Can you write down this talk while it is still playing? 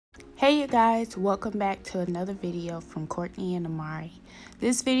Hey you guys, welcome back to another video from Courtney and Amare.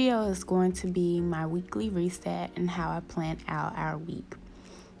 This video is going to be my weekly reset and how I plan out our week.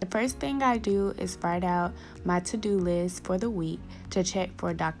 The first thing I do is write out my to-do list for the week to check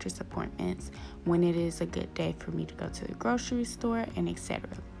for doctor's appointments, when it is a good day for me to go to the grocery store, and etc.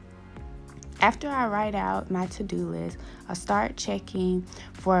 After I write out my to-do list, I start checking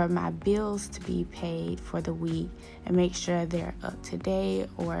for my bills to be paid for the week and make sure they're up to date,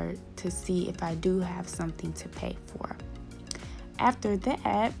 or to see if I do have something to pay for. After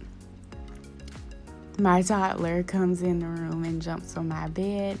that, my toddler comes in the room and jumps on my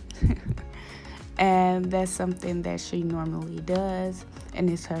bed. And that's something that she normally does, and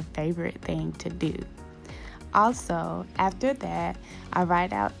it's her favorite thing to do. Also, after that, I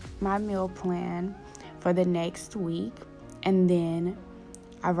write out my meal plan for the next week, and then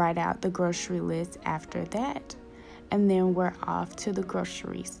I write out the grocery list after that, and then we're off to the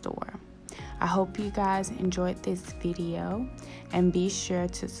grocery store. I hope you guys enjoyed this video, and be sure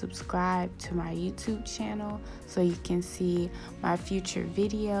to subscribe to my YouTube channel so you can see my future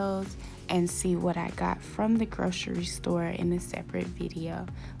videos and see what I got from the grocery store in a separate video.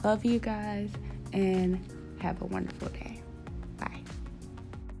 Love you guys, and have a wonderful day. Bye.